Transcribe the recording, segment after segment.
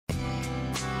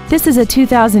This is a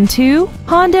 2002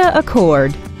 Honda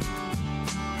Accord.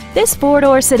 This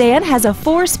four-door sedan has a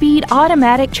 4-speed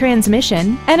automatic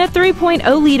transmission and a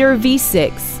 3.0-liter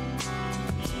V6.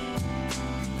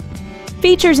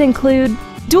 Features include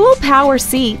dual power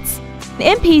seats,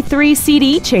 an MP3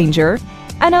 CD changer,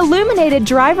 an illuminated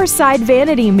driver's side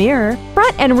vanity mirror,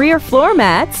 front and rear floor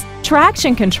mats,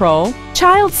 traction control,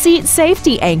 child seat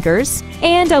safety anchors,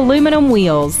 and aluminum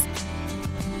wheels.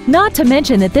 Not to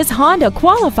mention that this Honda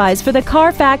qualifies for the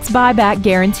Carfax buyback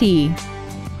guarantee.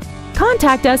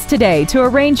 Contact us today to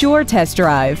arrange your test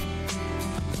drive.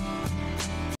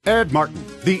 Ed Martin,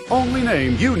 the only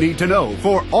name you need to know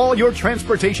for all your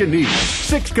transportation needs.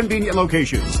 6 convenient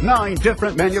locations, 9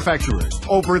 different manufacturers,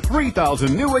 over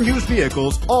 3,000 new and used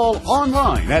vehicles, all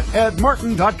online at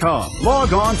edmartin.com.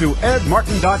 Log on to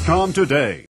edmartin.com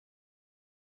today.